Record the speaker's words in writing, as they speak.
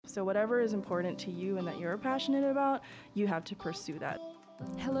So whatever is important to you and that you're passionate about, you have to pursue that.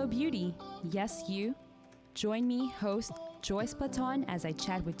 Hello, beauty. Yes, you. Join me, host Joyce Platon, as I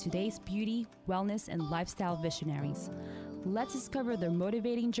chat with today's beauty, wellness, and lifestyle visionaries. Let's discover their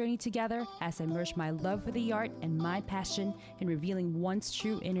motivating journey together as I merge my love for the art and my passion in revealing one's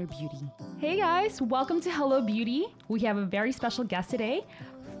true inner beauty. Hey guys, welcome to Hello Beauty. We have a very special guest today,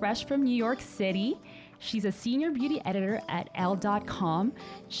 fresh from New York City. She's a senior beauty editor at Elle.com.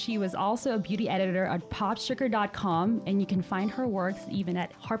 She was also a beauty editor at PopSugar.com, and you can find her works even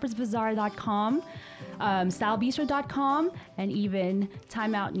at Harper'sBazaar.com, StyleBistro.com, and even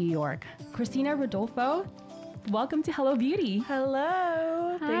Time Out New York. Christina Rodolfo, welcome to Hello Beauty.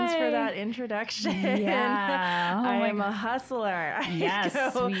 Hello. Hi. Thanks for that introduction. Yeah. I am a hustler. Yes,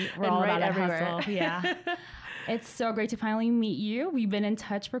 we're all about that hustle. Yeah. It's so great to finally meet you. We've been in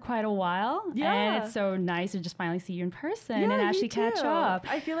touch for quite a while. Yeah. And it's so nice to just finally see you in person and Yeah, actually you catch too. up.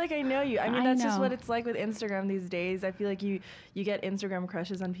 I feel like I know you. I mean, I that's just know. what it's like with Instagram these days. I feel like you get Instagram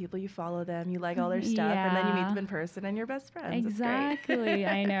crushes on people. You follow them. You like all their stuff. And then you meet them in person and you're best friends. It's great. Exactly.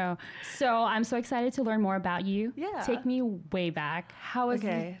 I know. So I'm so excited to learn more about you. Yeah. Take me way back. How was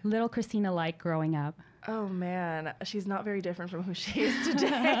Okay. little Christina like growing up? Oh man, she's not very different from who she is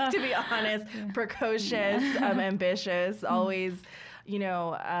today, to be honest. Precocious, ambitious, always,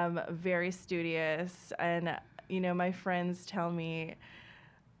 very studious. And, my friends tell me,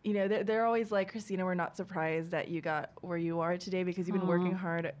 they're always like, Christina, we're not surprised that you got where you are today because you've been working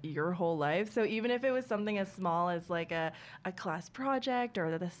hard your whole life. So even if it was something as small as like a class project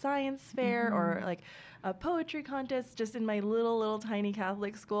or the science fair or like a poetry contest, just in my little tiny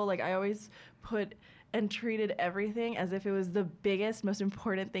Catholic school, like I always put and treated everything as if it was the biggest, most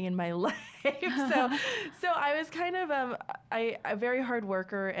important thing in my life. So I was kind of a very hard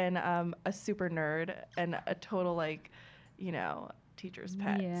worker and a super nerd and a total teacher's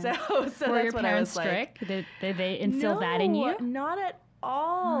pet. Yeah. So Were that's your what I parents was strict? like. Did they instill that in you? Not at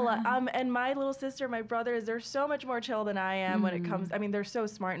all. And my little sister, my brothers, they're so much more chill than I am when it comes. I mean, they're so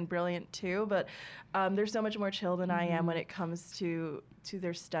smart and brilliant too, but they're so much more chill than I am when it comes to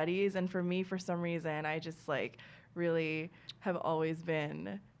their studies. And for me, for some reason, I just really have always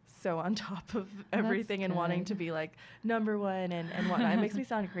been so on top of everything and wanting to be like number one and whatnot. It makes me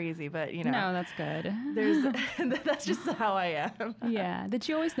sound crazy, but No, that's good. that's just how I am. Yeah. Did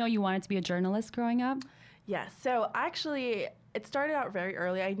you always know you wanted to be a journalist growing up? Yes. So actually, it started out very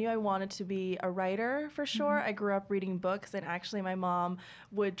early. I knew I wanted to be a writer for sure. I grew up reading books, and actually my mom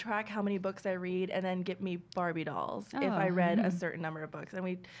would track how many books I read and then get me Barbie dolls if I read a certain number of books.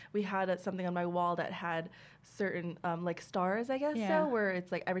 And we had something on my wall that had certain like stars, I guess, Yeah. so where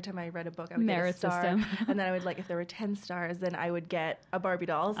it's like every time I read a book, I would Merit get a star. system. And then I would if there were 10 stars, then I would get a Barbie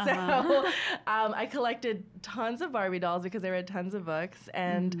doll. So I collected tons of Barbie dolls because I read tons of books.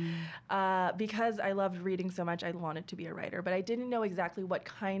 And because I loved reading so much, I wanted to be a writer. But I didn't know exactly what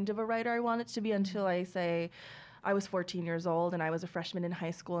kind of a writer I wanted to be until I was 14 years old and I was a freshman in high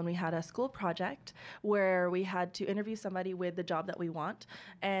school, and we had a school project where we had to interview somebody with the job that we want.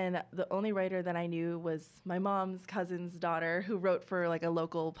 And the only writer that I knew was my mom's cousin's daughter, who wrote for like a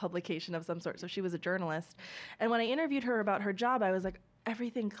local publication of some sort. So she was a journalist. And when I interviewed her about her job, I was like,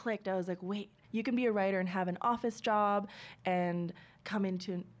 everything clicked. I was like, wait, you can be a writer and have an office job and come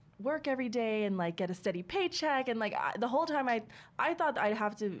into work every day and get a steady paycheck. And the whole time I thought I'd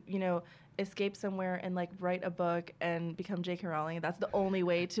have to, escape somewhere and write a book and become J.K. Rowling. That's the only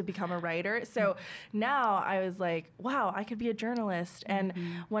way to become a writer. So now I was like, wow, I could be a journalist. And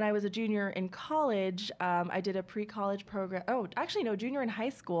when I was a junior in college, I did a pre-college program. Oh, actually, no, junior in high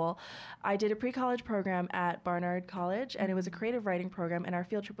school, I did a pre-college program at Barnard College, and it was a creative writing program, and our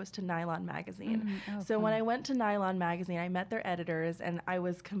field trip was to Nylon Magazine. So when I went to Nylon Magazine, I met their editors, and I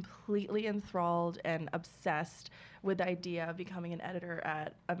was completely enthralled and obsessed with the idea of becoming an editor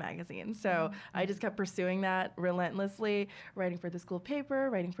at a magazine. So I just kept pursuing that relentlessly, writing for the school paper,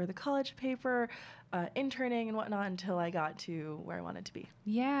 writing for the college paper, interning and whatnot, until I got to where I wanted to be.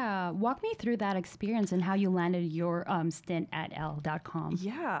 Yeah. Walk me through that experience and how you landed your stint at Elle.com.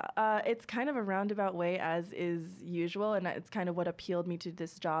 Yeah. It's kind of a roundabout way, as is usual, and it's kind of what appealed me to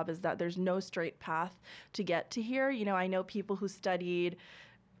this job, is that there's no straight path to get to here. I know people who studied,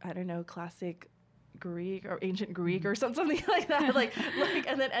 I don't know, classic Greek or ancient Greek or something like that,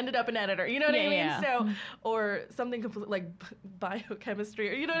 and then ended up an editor. You know what I mean? Yeah. So, or something complete like biochemistry,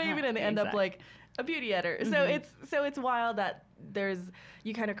 or you know what I mean? And they end up like a beauty editor. So it's wild that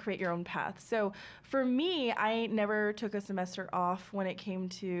you kind of create your own path. So for me, I never took a semester off when it came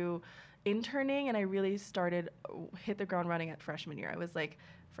to interning, and I really hit the ground running at freshman year. I was like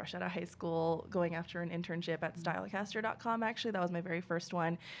fresh out of high school, going after an internship at Stylecaster.com. Actually, that was my very first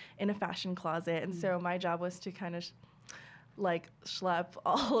one in a fashion closet. And so my job was to kind of schlep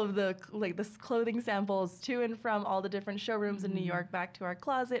all of the clothing samples to and from all the different showrooms in New York back to our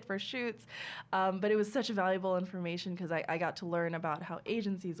closet for shoots. But it was such valuable information because I got to learn about how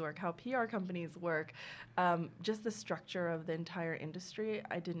agencies work, how PR companies work, just the structure of the entire industry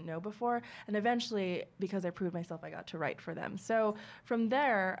I didn't know before. And eventually, because I proved myself, I got to write for them. So from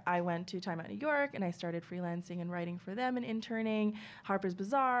there, I went to Time Out New York and I started freelancing and writing for them and interning, Harper's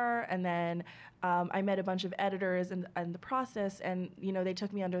Bazaar, and then I met a bunch of editors in the process, and they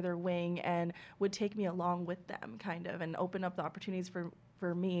took me under their wing and would take me along with them, kind of, and open up the opportunities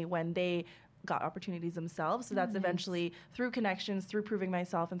for me when they got opportunities themselves. So that's eventually through connections, through proving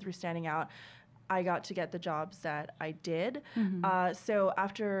myself, and through standing out, I got to get the jobs that I did. So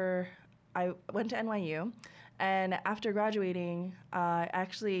after I went to NYU. And after graduating, I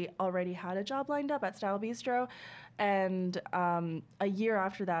actually already had a job lined up at Style Bistro. And a year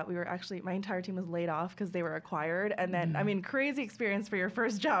after that, my entire team was laid off because they were acquired. And then, crazy experience for your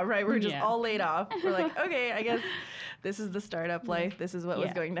first job, right? We're just all laid off. We're like, okay, I guess this is the startup life. This is what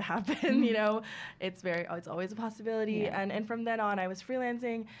was going to happen. It's always a possibility. Yeah. And from then on, I was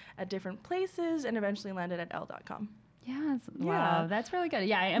freelancing at different places and eventually landed at Elle.com. Yes. Wow, that's really good.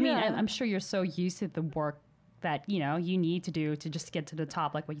 Yeah, I mean, I'm sure you're so used to the work that you need to do to just get to the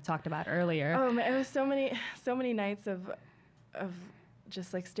top, like what you talked about earlier. Oh, it was so many nights of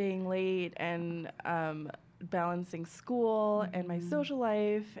just like staying late and balancing school and my social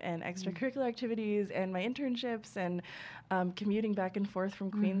life and extracurricular activities and my internships and commuting back and forth from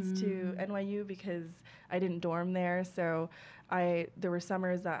Queens to NYU because I didn't dorm there. So there were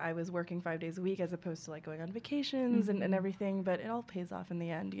summers that I was working 5 days a week as opposed to like going on vacations and everything, but it all pays off in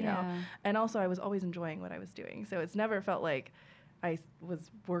the end, you know? And also I was always enjoying what I was doing. So it's never felt like I was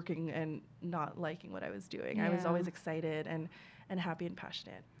working and not liking what I was doing. I was always excited and happy and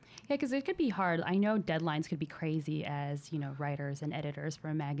passionate. Yeah, because it could be hard. I know deadlines could be crazy as, writers and editors for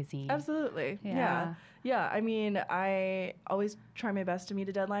a magazine. Absolutely. Yeah. I mean, I always try my best to meet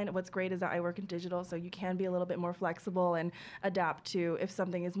a deadline. What's great is that I work in digital, so you can be a little bit more flexible and adapt to if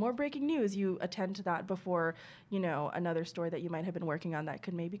something is more breaking news, you attend to that before, another story that you might have been working on that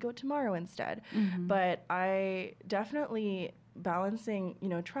could maybe go tomorrow instead. But I definitely balancing,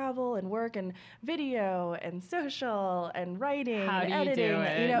 travel and work and video and social and writing and editing.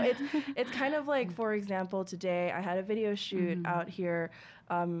 It's kind of like, for example, today I had a video shoot out here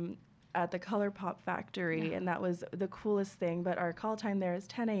at the ColourPop factory, and that was the coolest thing. But our call time there is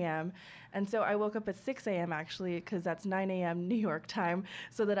 10 a.m. And so I woke up at 6 a.m. actually, because that's 9 a.m. New York time,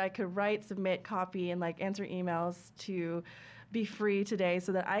 so that I could write, submit, copy, and answer emails to be free today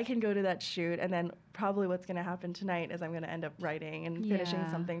so that I can go to that shoot. And then probably what's going to happen tonight is I'm going to end up writing and finishing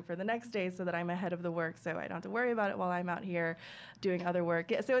something for the next day so that I'm ahead of the work so I don't have to worry about it while I'm out here doing other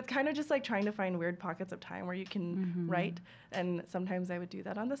work. So it's kind of just like trying to find weird pockets of time where you can write. And sometimes I would do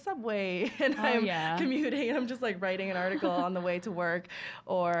that on the subway and I'm commuting and I'm just like writing an article on the way to work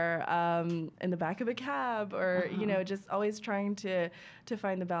or in the back of a cab or, just always trying to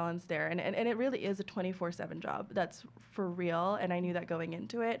find the balance there. And it really is a 24/7 job. That's for real. And I knew that going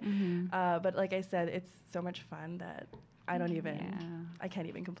into it. But like I said, it's so much fun that I can't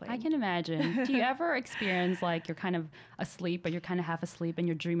even complain. I can imagine. Do you ever experience like you're kind of asleep, but you're kind of half asleep and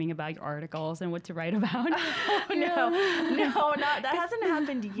you're dreaming about your articles and what to write about? No, that hasn't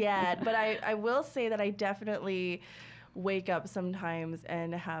happened yet. But I will say that I definitely wake up sometimes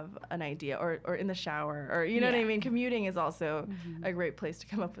and have an idea or in the shower or you know what I mean. Commuting is also a great place to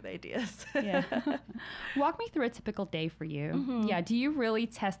come up with ideas. Walk me through a typical day for you. Do you really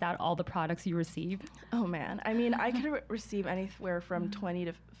test out all the products you receive? Oh man, I mean I could receive anywhere from 20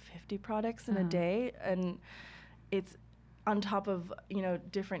 to 50 products in a day, and it's on top of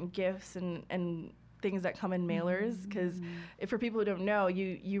different gifts and things that come in mailers, because for people who don't know,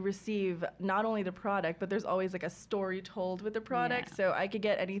 you receive not only the product, but there's always like a story told with the product. So I could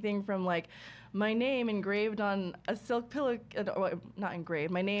get anything from like my name engraved on a silk pillow, not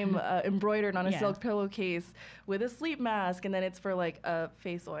engraved, my name embroidered on a silk pillowcase with a sleep mask, and then it's for like a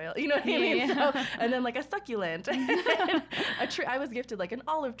face oil, you know what I mean? So, and then like a succulent, a tree. I was gifted like an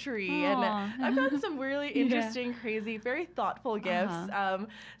olive tree, and I've gotten some really interesting, crazy, very thoughtful gifts.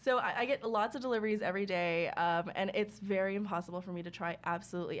 So I get lots of deliveries every day, and it's very impossible for me to try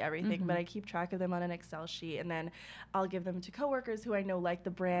absolutely everything, but I keep track of them on an Excel sheet, and then I'll give them to coworkers who I know like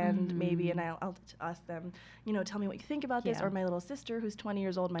the brand maybe, and I'll ask them, tell me what you think about this, Yeah. or my little sister who's 20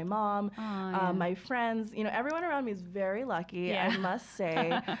 years old, my mom, my friends, everyone around me is very lucky, I must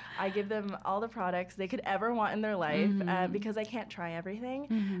say. I give them all the products they could ever want in their life because I can't try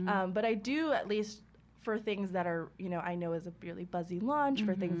everything. But I do, at least for things that are, I know is a really buzzy launch,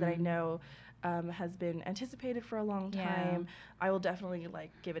 for things that I know has been anticipated for a long time, I will definitely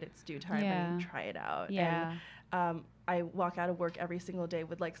give it its due time and try it out. Yeah. And I walk out of work every single day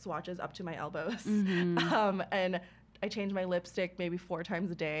with swatches up to my elbows. And I change my lipstick maybe 4 times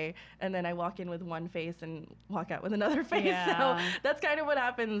a day, and then I walk in with one face and walk out with another face. Yeah. So that's kind of what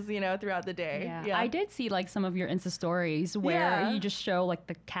happens, throughout the day. Yeah. I did see some of your Insta stories where you just show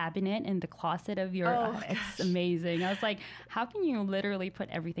the cabinet and the closet of your, it's amazing. I was like, how can you literally put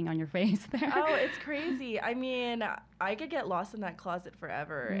everything on your face there? Oh, it's crazy. I mean, I could get lost in that closet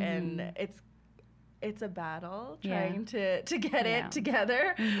forever, and it's a battle trying to get it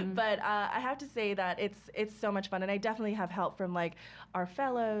together. But I have to say that it's so much fun. And I definitely have help from our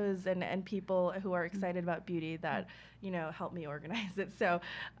fellows and people who are excited about beauty that, help me organize it. So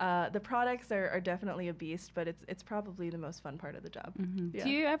the products are definitely a beast, but it's probably the most fun part of the job. Yeah. Do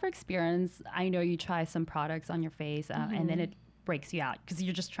you ever experience, I know you try some products on your face and then it breaks you out because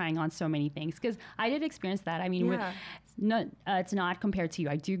you're just trying on so many things? Because I did experience that. I mean, it's not compared to you.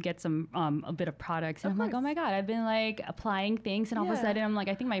 I do get some a bit of products, and I'm like, oh my god, I've been applying things, and all of a sudden I'm like,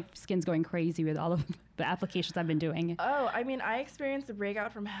 I think my skin's going crazy with all of the applications I've been doing. Oh, I mean, I experienced a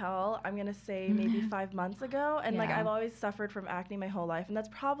breakout from hell, I'm gonna say maybe 5 months ago, and I've always suffered from acne my whole life, and that's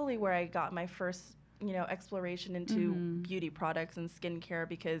probably where I got my first exploration into beauty products and skincare,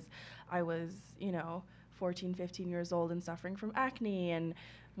 because I was 14, 15 years old and suffering from acne and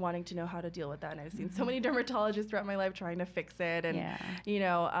wanting to know how to deal with that. And I've seen so many dermatologists throughout my life trying to fix it.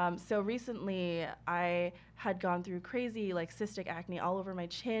 And, so recently I had gone through crazy cystic acne all over my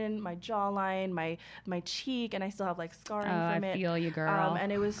chin, my jawline, my cheek, and I still have scarring from it. I feel you, girl.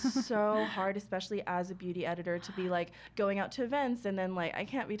 And it was so hard, especially as a beauty editor, to be going out to events and then I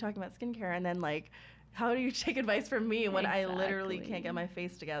can't be talking about skincare and then how do you take advice from me when I literally can't get my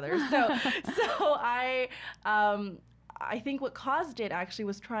face together? So I think what caused it actually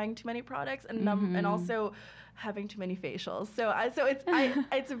was trying too many products and also having too many facials. So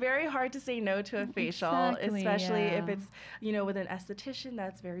it's very hard to say no to a facial, especially if it's with an esthetician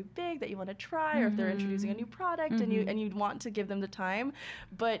that's very big that you want to try, or if they're introducing a new product and you want to give them the time,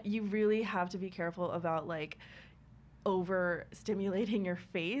 but you really have to be careful about over stimulating your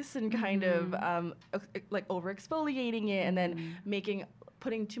face and kind of over exfoliating it and then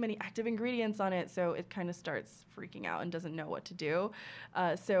putting too many active ingredients on it, so it kind of starts freaking out and doesn't know what to do.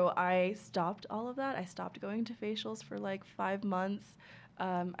 So I stopped all of that. I stopped going to facials for 5 months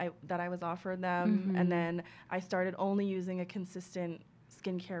that I was offered them, and then I started only using a consistent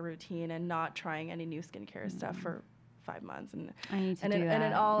skincare routine and not trying any new skincare stuff for 5 months, and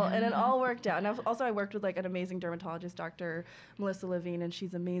it all worked out. And also I worked with an amazing dermatologist, Dr. Melissa Levine, and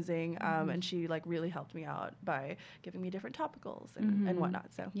she's amazing. And she really helped me out by giving me different topicals and whatnot.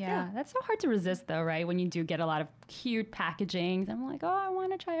 So that's so hard to resist though, right? When you do get a lot of cute packaging, I'm like, oh, I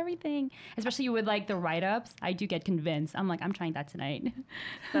want to try everything. Especially with the write-ups, I do get convinced. I'm like, I'm trying that tonight.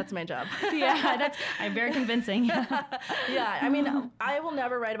 That's my job. I'm very convincing. Yeah, I mean, I will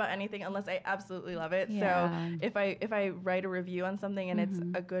never write about anything unless I absolutely love it. So if I write a review on something and it's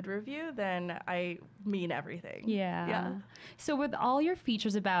a good review, then I mean everything. Yeah. So with all your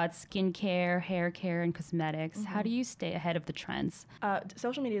features about skincare, hair care, and cosmetics, how do you stay ahead of the trends?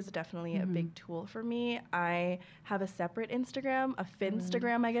 Social media is definitely a big tool for me. I have a separate Instagram, a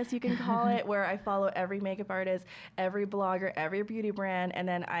Finstagram, I guess you can call it, where I follow every makeup artist, every blogger, every beauty brand, and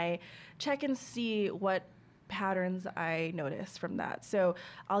then I check and see what patterns I notice from that. So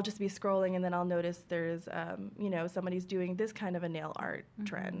I'll just be scrolling and then I'll notice there's, somebody's doing this kind of a nail art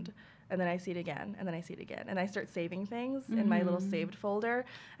trend. And then I see it again, and then I see it again. And I start saving things in my little saved folder.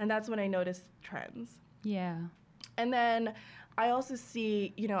 And that's when I notice trends. Yeah. And then I also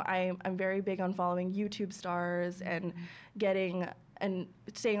see, I'm very big on following YouTube stars and getting and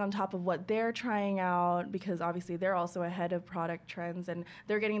staying on top of what they're trying out, because obviously they're also ahead of product trends and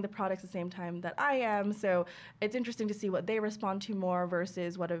they're getting the products the same time that I am. So it's interesting to see what they respond to more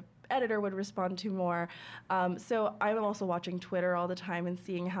versus what a editor would respond to more. So I'm also watching Twitter all the time and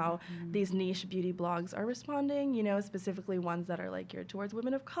seeing how these niche beauty blogs are responding, specifically ones that are geared towards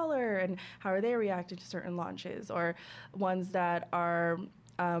women of color and how are they reacting to certain launches, or ones that are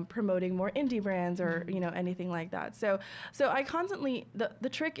promoting more indie brands or anything like that. So I constantly, the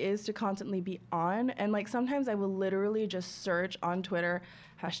trick is to constantly be on, and like sometimes I will literally just search on Twitter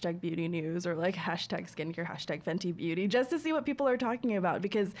 #beauty news or like #skincare #Fenty Beauty just to see what people are talking about,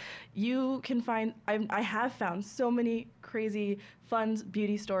 because you can find, I have found so many crazy fun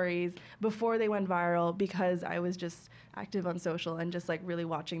beauty stories before they went viral because I was just active on social and just like really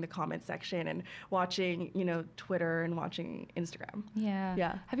watching the comment section and watching Twitter and watching Instagram.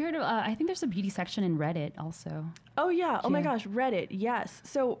 Yeah. Have you heard of I think there's a beauty section in Reddit also. Oh yeah. Oh my gosh, Reddit. Yes.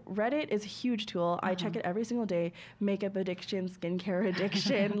 So Reddit is a huge tool. I check it every single day. Makeup addiction, skincare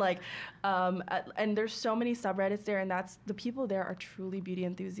addiction, and there's so many subreddits there, and that's, the people there are truly beauty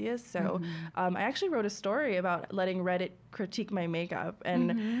enthusiasts. So I actually wrote a story about letting Reddit critique my makeup,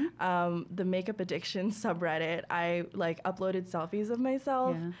 and the makeup addiction subreddit, I like uploaded selfies of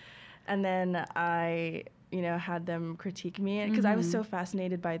myself, and then I had them critique me, because I was so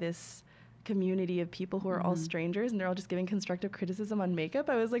fascinated by this community of people who are all strangers and they're all just giving constructive criticism on makeup.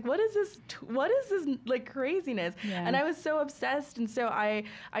 I was like, what is this like craziness? And I was so obsessed, and so I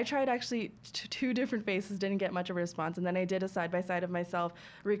tried actually two different faces, didn't get much of a response, and then I did a side-by-side of myself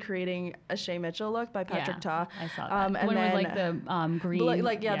recreating a Shay Mitchell look by Patrick Ta. I saw that. And then with like the green,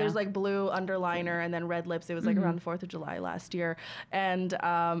 there's like blue underliner and then red lips. It was like around the 4th of July last year, and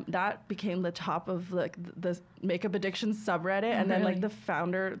that became the top of like the makeup addiction subreddit. And then like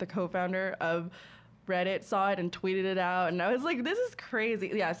the co-founder of Reddit saw it and tweeted it out, and I was like, this is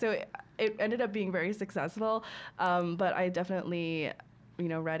crazy. So it ended up being very successful, but I definitely,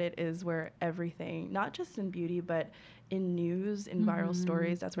 Reddit is where everything, not just in beauty but in news, in viral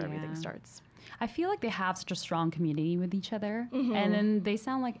stories, that's where everything starts. I feel like they have such a strong community with each other, and then they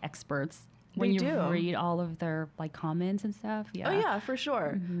sound like experts when you read all of their like comments and stuff. Oh yeah, for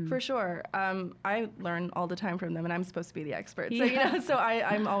sure. I learn all the time from them, and I'm supposed to be the expert. So so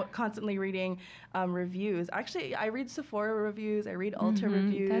I'm constantly reading reviews. Actually, I read Sephora reviews, I read Ulta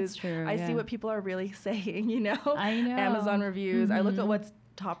reviews. That's true. I see what people are really saying, I know. Amazon reviews. I look at what's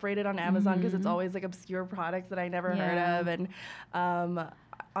top rated on Amazon, because it's always like obscure products that I never heard of. And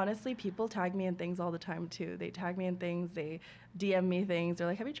honestly, people tag me in things all the time too. They tag me in things, they DM me things. They're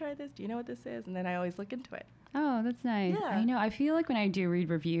like, have you tried this? Do you know what this is? And then I always look into it. Oh, that's nice. Yeah. I know. I feel like when I do read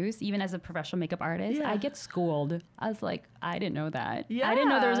reviews, even as a professional makeup artist, I get schooled. I was like, I didn't know that. I didn't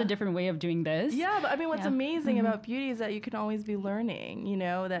know there was a different way of doing this. Yeah, but I mean, what's amazing about beauty is that you can always be learning,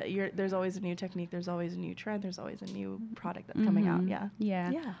 that there's always a new technique, there's always a new trend, there's always a new product that's coming out.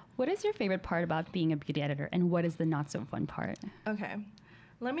 Yeah. What is your favorite part about being a beauty editor, and what is the not so fun part? Okay.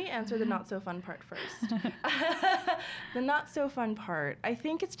 Let me answer the not so fun part first. The not so fun part, I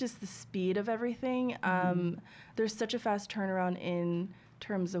think it's just the speed of everything. There's such a fast turnaround in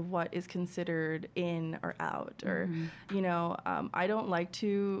terms of what is considered in or out, or I don't like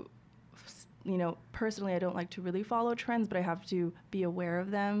to, personally I don't like to really follow trends, but I have to be aware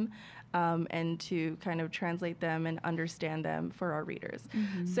of them, and to kind of translate them and understand them for our readers.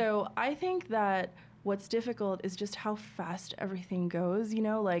 So I think that what's difficult is just how fast everything goes,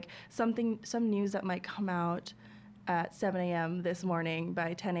 like some news that might come out at 7 a.m. this morning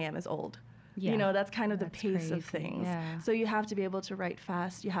by 10 a.m. is old. That's kind of the pace of things. So you have to be able to write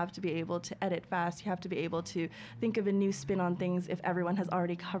fast, you have to be able to edit fast, you have to be able to think of a new spin on things if everyone has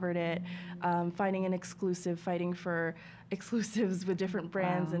already covered it, finding an exclusive, fighting for exclusives with different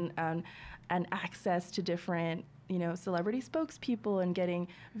brands, and access to different celebrity spokespeople, and getting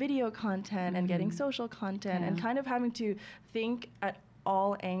video content and getting social content, and kind of having to think at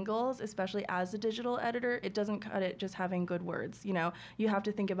all angles, especially as a digital editor. It doesn't cut it just having good words. You have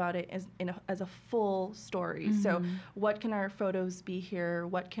to think about it as a full story. So what can our photos be here?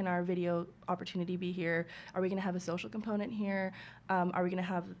 What can our video opportunity be here? Are we going to have a social component here? Are we going to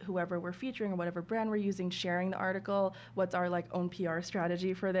have whoever we're featuring or whatever brand we're using sharing the article? What's our own PR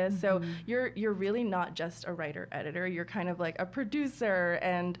strategy for this? So you're really not just a writer editor. You're kind of like a producer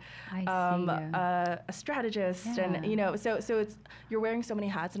and a strategist, and so it's, you're wearing so many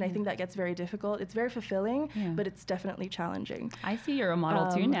hats, and I think that gets very difficult. It's very fulfilling, but it's definitely challenging. I see you're a model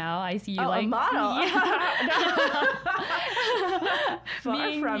too now. I see you a model.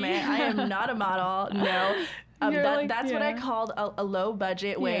 Far from it. I am not a model. No. That's what I called a low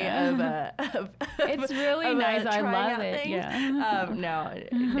budget way of it's really nice. I love it. Things.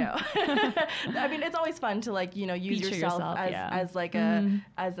 No. I mean, it's always fun to use Feature yourself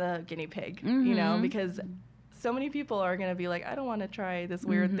as a guinea pig, because so many people are going to be like, I don't want to try this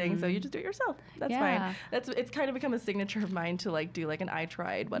weird thing, so you just do it yourself. That's fine. It's kind of become a signature of mine to do an I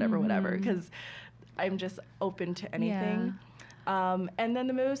tried whatever, because I'm just open to anything. And then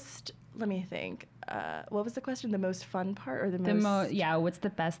let me think. what was the question? The most fun part or what's the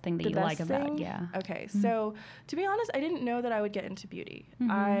best thing that you like about? Yeah. Okay. So to be honest, I didn't know that I would get into beauty.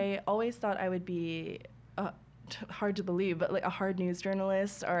 I always thought I would be hard to believe, but like a hard news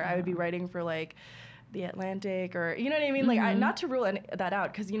journalist, or I would be writing for like The Atlantic, or you know what I mean? Like not to rule that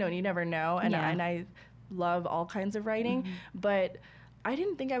out, because you never know, and I love all kinds of writing, but I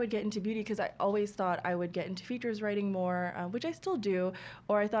didn't think I would get into beauty because I always thought I would get into features writing more, which I still do,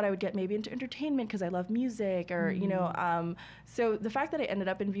 or I thought I would get maybe into entertainment because I love music, or so the fact that I ended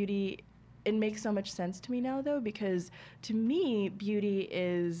up in beauty, it makes so much sense to me now, though, because to me beauty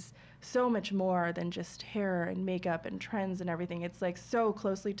is so much more than just hair and makeup and trends and everything. It's like so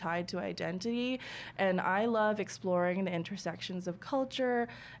closely tied to identity, and I love exploring the intersections of culture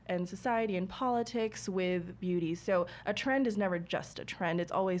and society and politics with beauty. So a trend is never just a trend.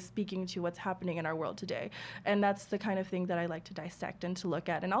 It's always speaking to what's happening in our world today, and that's the kind of thing that I like to dissect and to look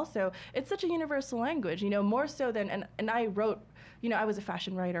at. And also, it's such a universal language, more so than, and I wrote, I was a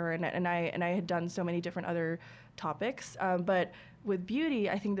fashion writer, and I had done so many different other topics, but with beauty,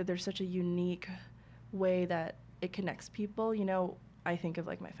 I think that there's such a unique way that it connects people. I think of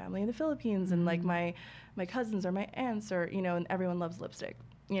like my family in the Philippines, and like my cousins or my aunts, or and everyone loves lipstick.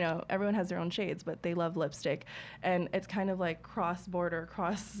 Everyone has their own shades, but they love lipstick, and it's kind of like cross-border,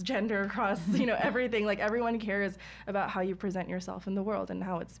 cross-gender, everything. Like everyone cares about how you present yourself in the world and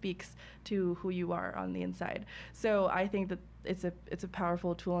how it speaks to who you are on the inside. So I think that it's a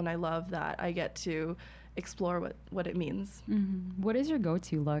powerful tool, and I love that I get to explore what it means. What is your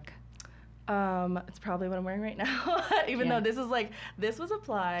go-to look? It's probably what I'm wearing right now, even though this was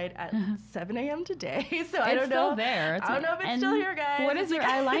applied at 7 a.m. today, so I don't know. It's still there. I don't know if it's still here, guys. What is your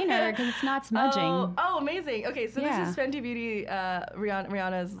eyeliner? Because it's not smudging. Oh, amazing. Okay, so this is Fenty Beauty,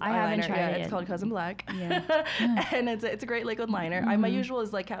 Rihanna's eyeliner. I haven't tried it. It's called Cousin Black. Yeah. And it's a great liquid liner. My usual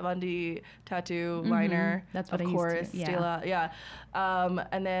is like Kat Von D tattoo liner. That's what of I course, used to. Stila. Yeah.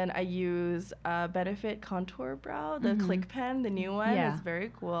 And then I use Benefit Contour Brow, the Click Pen, the new one. Yeah. It's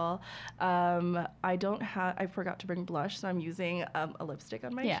very cool. I forgot to bring blush, so I'm using a lipstick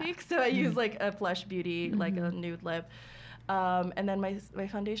on my cheek. So I use like a Flush Beauty, like a nude lip. And then my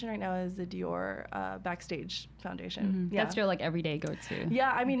foundation right now is the Dior Backstage foundation. Yeah. That's your like everyday go-to.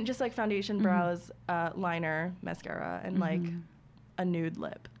 Yeah, I mean, just like foundation, brows, liner, mascara, and like a nude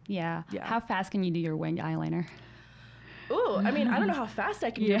lip. Yeah. How fast can you do your winged eyeliner? Ooh, I mean, I don't know how fast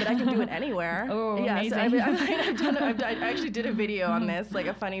I can do it, but I can do it anywhere. Oh, yeah, amazing. So I actually did a video on this, like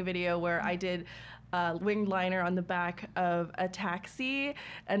a funny video where I did winged liner on the back of a taxi,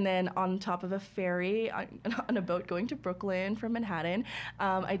 and then on top of a ferry on a boat going to Brooklyn from Manhattan.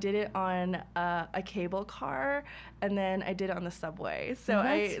 I did it on a cable car, and then I did it on the subway. So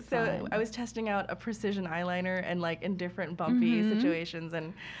I was testing out a precision eyeliner and like in different bumpy situations,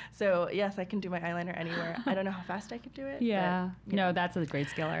 and so yes, I can do my eyeliner anywhere. I don't know how fast I could do it. Yeah, but, no, that's a great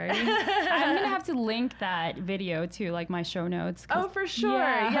skill already. I'm gonna have to link that video to like my show notes. Oh, for sure.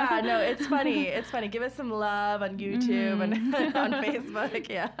 Yeah, no, it's funny. It's funny. Give us some love on YouTube and on Facebook.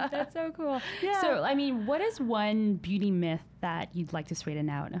 Yeah. That's so cool. Yeah. So, I mean, what is one beauty myth that you'd like to straighten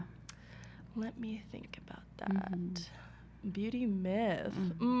out? Let me think about that. Beauty myth.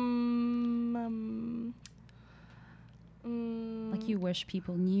 Like you wish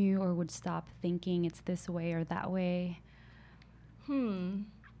people knew or would stop thinking it's this way or that way?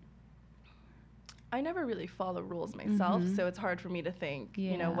 I never really follow rules myself, so it's hard for me to think,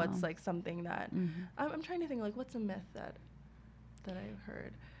 what's like something that I'm trying to think, like, what's a myth that I've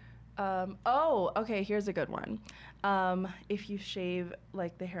heard. Okay, here's a good one. If you shave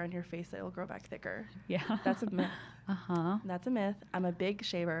like the hair on your face, it'll grow back thicker. Yeah. That's a myth. That's a myth. I'm a big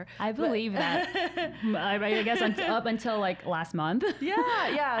shaver. I believe that. I guess up until like last month. Yeah.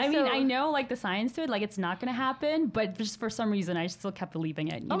 I mean, I know like the science to it, like it's not going to happen, but just for some reason, I still kept believing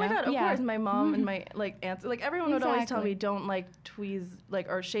it. Oh my God, of course. My mom and my like aunts, like everyone would always tell me, don't like tweeze, like,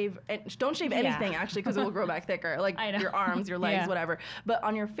 or shave, don't shave anything actually, because it will grow back thicker. Like your arms, your legs, whatever. But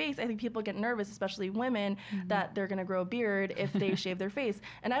on your face, I think people get nervous, especially women, that they're going to grow a beard if they shave their face.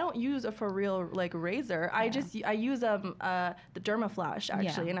 And I don't use a for real like razor. I use the Dermaflash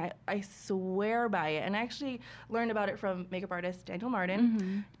actually, and I swear by it. And I actually learned about it from makeup artist Daniel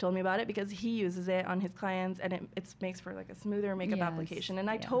Martin. He told me about it because he uses it on his clients, and it makes for like a smoother makeup application. And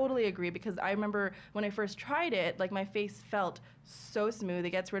I totally agree, because I remember when I first tried it, like my face felt so smooth. It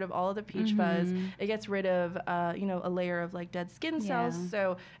gets rid of all of the peach fuzz. It gets rid of a layer of like dead skin cells.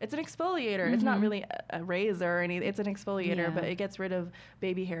 So it's an exfoliator. It's not really a razor or anything. It's an exfoliator, but it gets rid of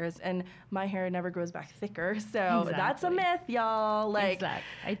baby hairs, and my hair never grows back thicker. So that's a myth, y'all. Like,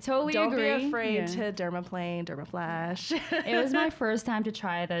 I totally don't agree. be afraid to dermaplane, dermaflash. It was my first time to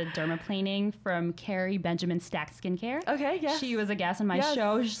try the dermaplaning from Carrie Benjamin Stack Skincare. Okay, yes. She was a guest on my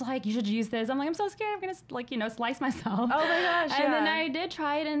show. She's like, you should use this. I'm like, I'm so scared. I'm gonna slice myself. Oh my gosh. And then I did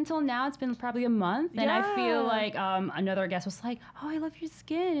try it until now. It's been probably a month, and I feel like another guest was like, oh, I love your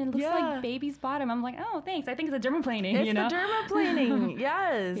skin. It looks like baby's bottom. I'm like, oh, thanks. I think it's a dermaplaning. It's the dermaplaning.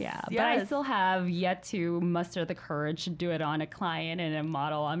 Yes. Yeah. But I still have yet to muster the courage to do it on a client and a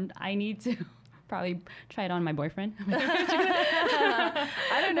model. I need to probably try it on my boyfriend. I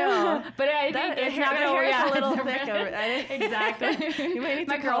don't know, but I think it's not going to work out. A little thick over there. Exactly. You might need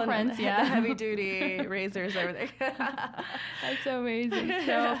my to call girlfriends, the heavy duty razors over there. That's amazing.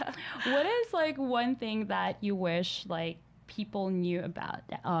 So, what is like one thing that you wish like people knew about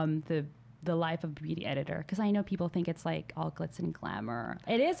the life of beauty editor? Because I know people think it's like all glitz and glamour.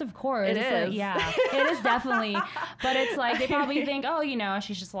 It is, of course. It is. Like, yeah, it is definitely. But it's like they probably think, oh,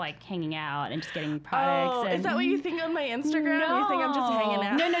 she's just like hanging out and just getting products. Oh, is that what you think on my Instagram? No. You think I'm just hanging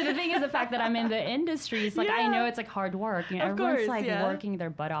out? No. The thing is the fact that I'm in the industry. It's like I know it's like hard work. Everyone's like working their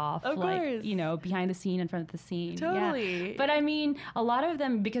butt off, of like course. Behind the scene, in front of the scene. Totally. Yeah. But I mean, a lot of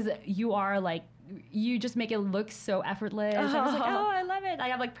them, because you are like, you just make it look so effortless. I was like, oh, I love it. I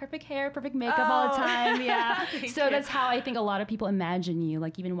have like perfect hair, perfect makeup all the time. Yeah. So that's how I think a lot of people imagine you.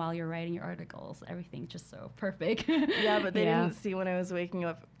 Like even while you're writing your articles, everything's just so perfect. Yeah, but they didn't see when I was waking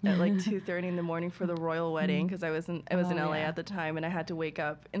up at like 2:30 in the morning for the royal wedding, because I was in LA at the time, and I had to wake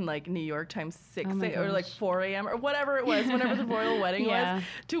up in like New York time 6 or like 4 a.m. or whatever it was, whenever the royal wedding was,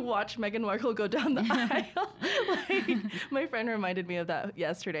 to watch Meghan Markle go down the aisle. Like, my friend reminded me of that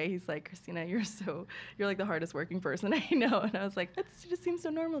yesterday. He's like, Christina, you're like the hardest working person I know. And I was like, that just seems so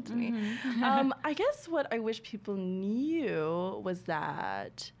normal to me. I guess what I wish people knew was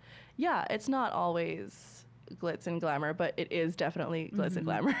that, it's not always glitz and glamour, but it is definitely glitz and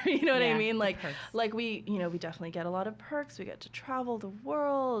glamour. You know what I mean? Like we definitely get a lot of perks. We get to travel the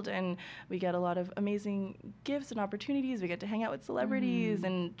world, and we get a lot of amazing gifts and opportunities. We get to hang out with celebrities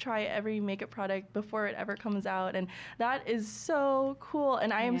and try every makeup product before it ever comes out, and that is so cool.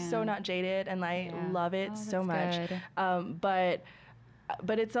 And I am so not jaded, and I love it so much. But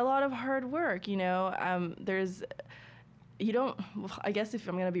it's a lot of hard work. I guess if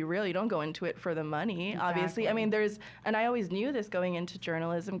I'm going to be real, you don't go into it for the money, obviously. I mean, and I always knew this going into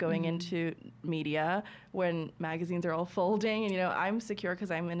journalism, going into media, when magazines are all folding, and, I'm secure because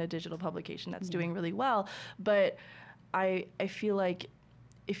I'm in a digital publication that's doing really well. But I feel like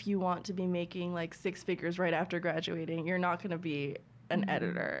if you want to be making like six figures right after graduating, you're not going to be an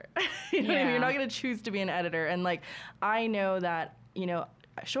editor. You know what I mean? You're not going to choose to be an editor. And like, I know that,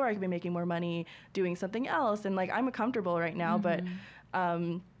 sure, I could be making more money doing something else, and like I'm comfortable right now, but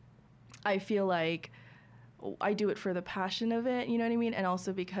I feel like I do it for the passion of it, you know what I mean? And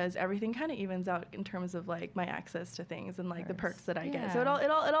also because everything kind of evens out in terms of like my access to things and like the perks that I get. So it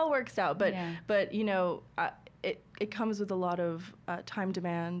all works out, but it comes with a lot of time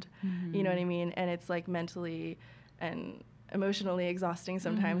demand, you know what I mean? And it's like mentally and emotionally exhausting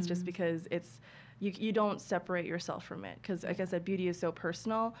sometimes, just because you don't separate yourself from it, because like I said, beauty is so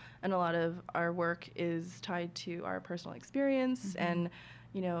personal, and a lot of our work is tied to our personal experience and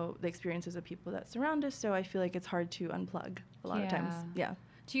the experiences of people that surround us. So I feel like it's hard to unplug a lot of times. Yeah.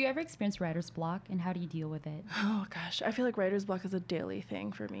 Do you ever experience writer's block, and how do you deal with it? Oh gosh, I feel like writer's block is a daily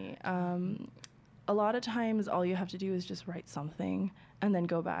thing for me. A lot of times all you have to do is just write something and then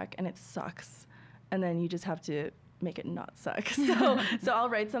go back, and it sucks, and then you just have to make it not suck. So I'll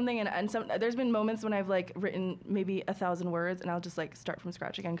write something, and there's been moments when I've like written maybe 1,000 words, and I'll just like start from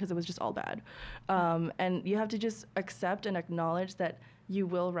scratch again because it was just all bad. And you have to just accept and acknowledge that you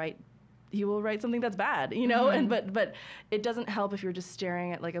will write something that's bad, and but it doesn't help if you're just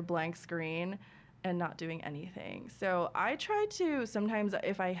staring at like a blank screen and not doing anything. So I try to, sometimes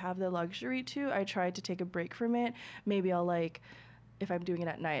if I have the luxury to, I try to take a break from it. Maybe I'll like, if I'm doing it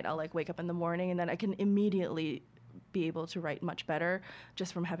at night, I'll like wake up in the morning, and then I can immediately be able to write much better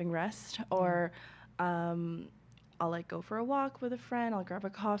just from having rest. Or I'll like go for a walk with a friend, I'll grab a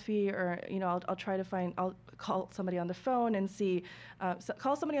coffee, or I'll try to I'll call somebody on the phone and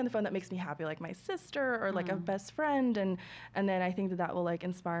call somebody on the phone that makes me happy, like my sister or like a best friend, and then I think that will like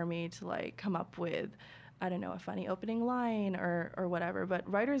inspire me to like come up with, I don't know, a funny opening line or whatever. But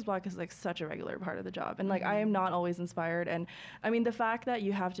writer's block is like such a regular part of the job. And like I am not always inspired. And I mean, the fact that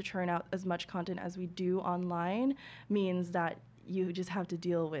you have to churn out as much content as we do online means that you just have to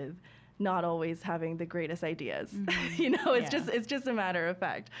deal with not always having the greatest ideas. You know, it's just a matter of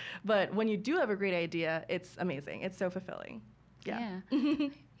fact. But when you do have a great idea, it's amazing. It's so fulfilling. Yeah.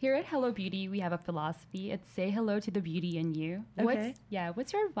 Here at Hello Beauty, we have a philosophy. It's say hello to the beauty in you. Okay.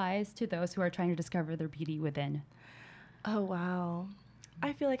 What's your advice to those who are trying to discover their beauty within? Oh, wow.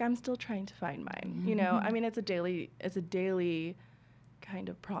 I feel like I'm still trying to find mine. You know, I mean, it's a daily kind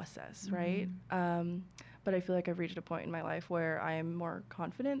of process, right? But I feel like I've reached a point in my life where I am more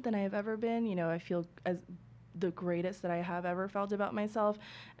confident than I have ever been. You know, I feel as the greatest that I have ever felt about myself.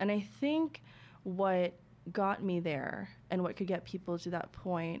 And I think what got me there and what could get people to that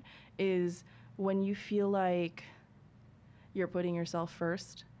point is when you feel like you're putting yourself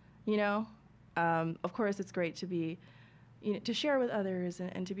first, you know? Of course, it's great to be, you know, to share with others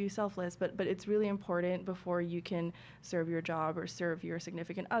and to be selfless, but it's really important before you can serve your job or serve your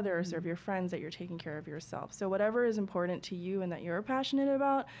significant other or serve your friends that you're taking care of yourself. So whatever is important to you and that you're passionate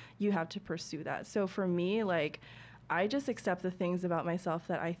about, you have to pursue that. So for me, like, I just accept the things about myself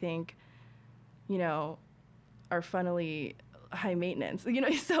that I think, you know, are funnily high maintenance, you know,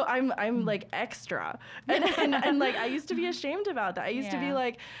 so I'm like extra. And like, I used to be ashamed about that. I used to be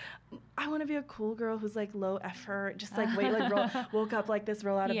like, I want to be a cool girl who's like low effort, just like woke up like this,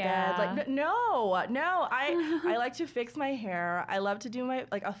 roll out of bed. Like, no, I like to fix my hair. I love to do my,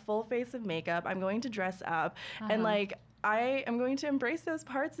 like, a full face of makeup. I'm going to dress up and like, I am going to embrace those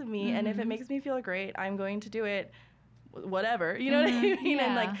parts of me. And if it makes me feel great, I'm going to do it, whatever, you know what I mean?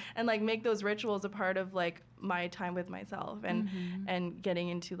 And like make those rituals a part of like my time with myself and getting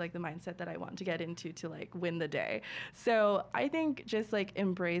into like the mindset that I want to get into to like win the day. So I think just like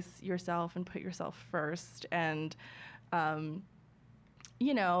embrace yourself and put yourself first. And,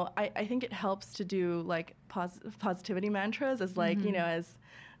 you know, I think it helps to do like positivity mantras as like, you know, as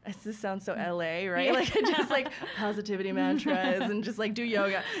this sounds so LA, right? Yeah. Like just like positivity mantras and just like do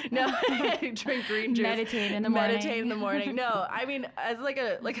yoga. No, drink green juice. Meditate in the morning. No, I mean, as like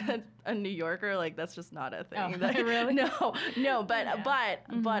a New Yorker, like that's just not a thing. Oh, really? No, but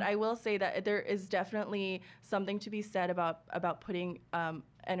I will say that there is definitely something to be said about putting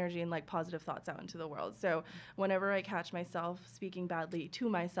energy and like positive thoughts out into the world. So whenever I catch myself speaking badly to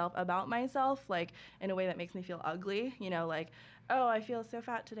myself about myself, like in a way that makes me feel ugly, you know, like, oh, I feel so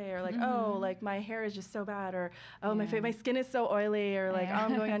fat today, or like, oh, like my hair is just so bad, or oh, my skin is so oily, or like, oh,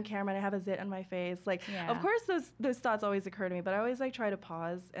 I'm going on camera and I have a zit on my face. Like, of course those thoughts always occur to me, but I always like try to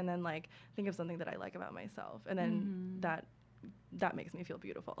pause and then like think of something that I like about myself, and then that makes me feel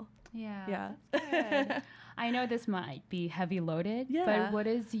beautiful. Yeah. That's good. I know this might be heavy loaded, but what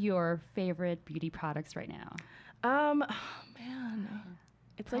is your favorite beauty products right now? Oh, man.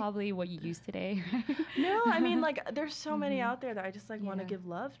 It's probably like, what you use today. No, I mean, like, there's so many out there that I just like want to give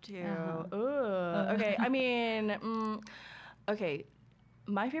love to. Okay. I mean, okay.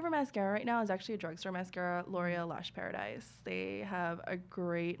 My favorite mascara right now is actually a drugstore mascara, L'Oreal Lash Paradise. They have a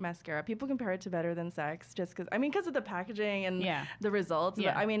great mascara. People compare it to Better Than Sex just because of the packaging and the results.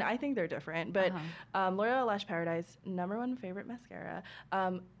 But, I mean, I think they're different. But L'Oreal Lash Paradise, #1 favorite mascara.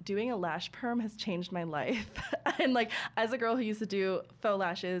 Doing a lash perm has changed my life. And like, as a girl who used to do faux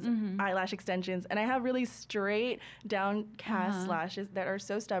lashes, eyelash extensions, and I have really straight downcast lashes that are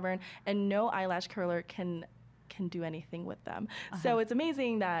so stubborn, and no eyelash curler can do anything with them. So it's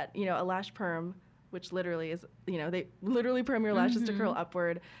amazing that, you know, a lash perm, which literally is, you know, they literally perm your lashes to curl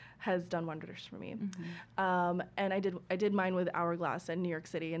upward, has done wonders for me. And I did mine with Hourglass in New York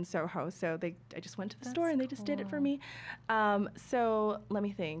City in Soho. So I just went to the store and they just did it for me. So let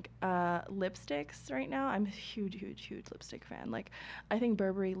me think. Lipsticks right now, I'm a huge lipstick fan. Like, I think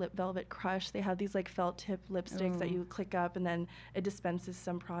Burberry Lip Velvet Crush, they have these like felt tip lipsticks that you click up and then it dispenses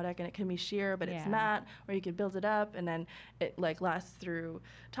some product, and it can be sheer, but it's matte, or you could build it up and then it like lasts through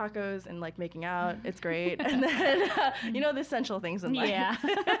tacos and like making out. It's great. And then, you know, the essential things in life. Yeah.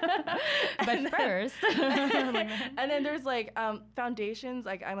 But first. And then there's like foundations.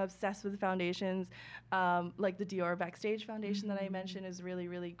 Like, I'm obsessed with foundations. Like the Dior Backstage foundation that I mentioned is really,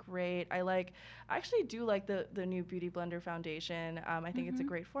 really great. I actually do like the new Beauty Blender foundation. I think it's a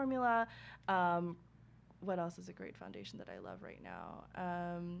great formula. What else is a great foundation that I love right now?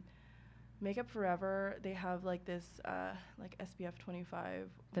 Makeup Forever, they have like this like SPF 25,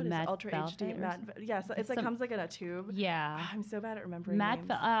 the matte Ultra HD matte. Yeah, so it's like comes like in a tube. Yeah. I'm so bad at remembering names.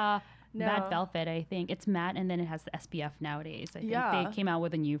 Matte Velvet, I think. It's matte and then it has the SPF nowadays. I think they came out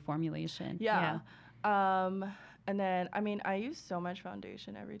with a new formulation. Yeah. And then, I mean, I use so much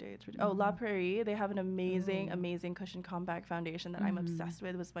foundation every day. It's ridiculous. La Prairie, they have an amazing cushion compact foundation that I'm obsessed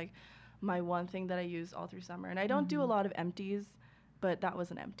with. It was like my one thing that I used all through summer. And I don't do a lot of empties, but that was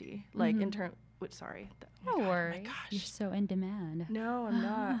an empty. Like, which, sorry. No worries. Oh my gosh. You're so in demand. No, I'm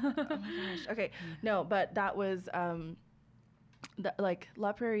not. Oh my gosh. Okay. No, but that was like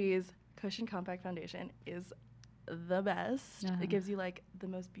La Prairie's Cushion Compact Foundation is the best. It gives you like the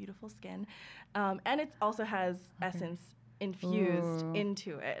most beautiful skin, and it also has essence infused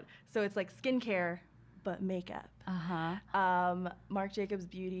into it. So it's like skincare but makeup. Marc Jacobs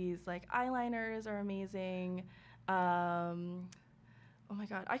Beauty's like eyeliners are amazing. Oh my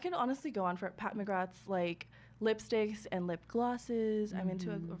God, I could honestly go on for it. Pat McGrath's like lipsticks and lip glosses. I'm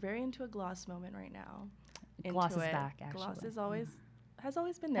very into a gloss moment right now. Gloss is back, actually. Gloss is always has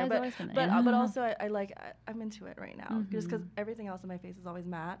always been there, but also I'm into it right now just because everything else on my face is always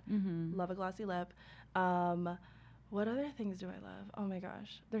matte. Love a glossy lip. What other things do I love? Oh my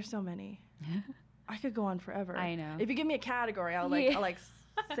gosh, there's so many. I could go on forever. I know. If you give me a category, I'll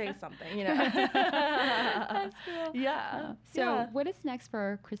say something, you know. That's cool. Yeah. So what is next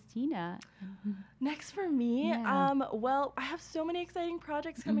for Christina? Next for me? Yeah. Well, I have so many exciting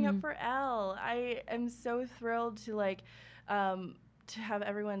projects coming up for Elle. I am so thrilled to to have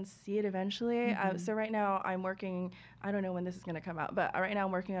everyone see it eventually. So right now I'm working, I don't know when this is going to come out, but right now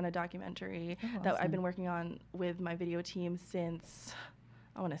I'm working on a documentary that I've been working on with my video team since,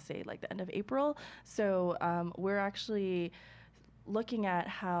 I want to say like the end of April. So we're actually looking at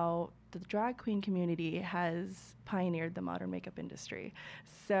how the drag queen community has pioneered the modern makeup industry.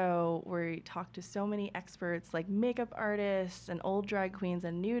 So we talked to so many experts like makeup artists and old drag queens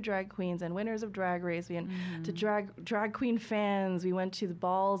and new drag queens and winners of Drag Race. We went to drag queen fans. We went to the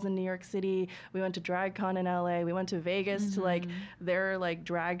balls in New York City. We went to DragCon in LA. We went to Vegas to like their like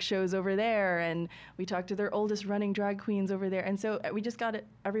drag shows over there, and we talked to their oldest running drag queens over there. And so we just got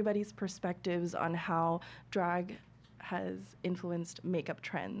everybody's perspectives on how drag has influenced makeup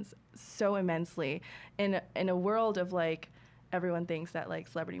trends so immensely in a world of like everyone thinks that like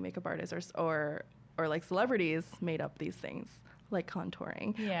celebrity makeup artists or like celebrities made up these things like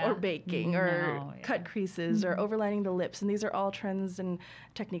contouring or baking or cut creases or overlining the lips, and these are all trends and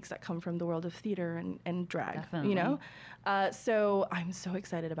techniques that come from the world of theater and drag. Definitely. You know. So I'm so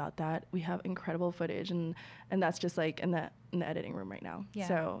excited about that. We have incredible footage, and that's just like in the editing room right now. Yeah.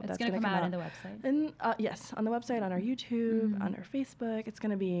 So it's that's going to come out on the website. And yes, on the website, on our YouTube, on our Facebook. It's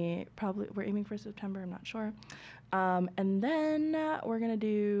going to be we're aiming for September. I'm not sure. And then we're going to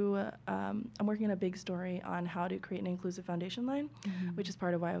do, I'm working on a big story on how to create an inclusive foundation line, which is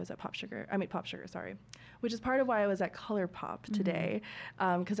part of why I was at which is part of why I was at ColourPop today.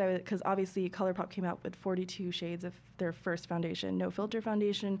 Because obviously ColourPop came out with 42 shades of their first foundation, no filter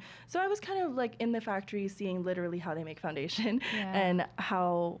foundation. So I was kind of like in the factory seeing literally how they make foundation and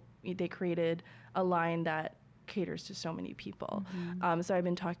how they created a line that caters to so many people. So I've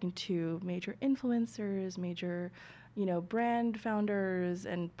been talking to major influencers, major, brand founders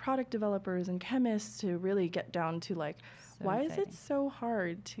and product developers and chemists to really get down to like, why is it so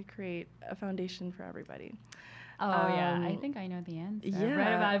hard to create a foundation for everybody? I think I know the answer. I've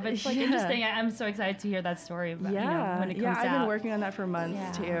read about it, but it's like interesting. I'm so excited to hear that story about, when it comes out. I've been working on that for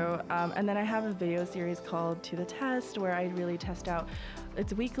months too. And then I have a video series called To the Test where I really test out,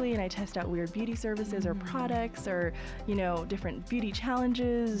 it's weekly, and I test out weird beauty services or products or, different beauty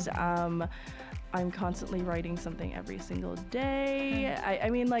challenges. I'm constantly writing something every single day. I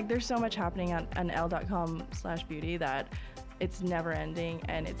mean, like, there's so much happening on elle.com/beauty that it's never ending,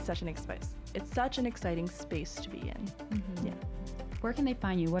 and it's such an exciting space to be in. Yeah. Where can they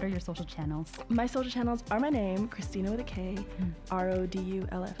find you? What are your social channels? My social channels are my name, Christina with a K,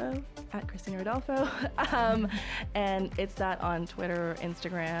 RODULFO, at Christina Rodolfo. And it's that on Twitter,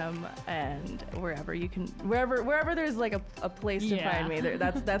 Instagram, and wherever there's like a place to find me,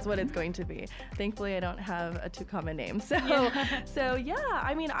 that's what it's going to be. Thankfully, I don't have a too common name. So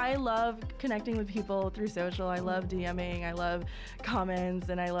I mean, I love connecting with people through social. I love DMing, I love comments,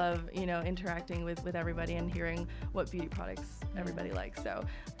 and I love, interacting with everybody and hearing what beauty products everybody likes. So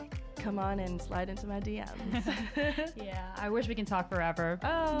come on and slide into my DMs. I wish we can talk forever.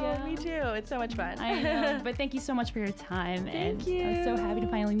 Me too. It's so much fun. I know. But thank you so much for your time. Thank you. I'm so happy to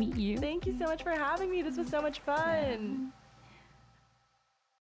finally meet you. Thank you so much for having me. This was so much fun.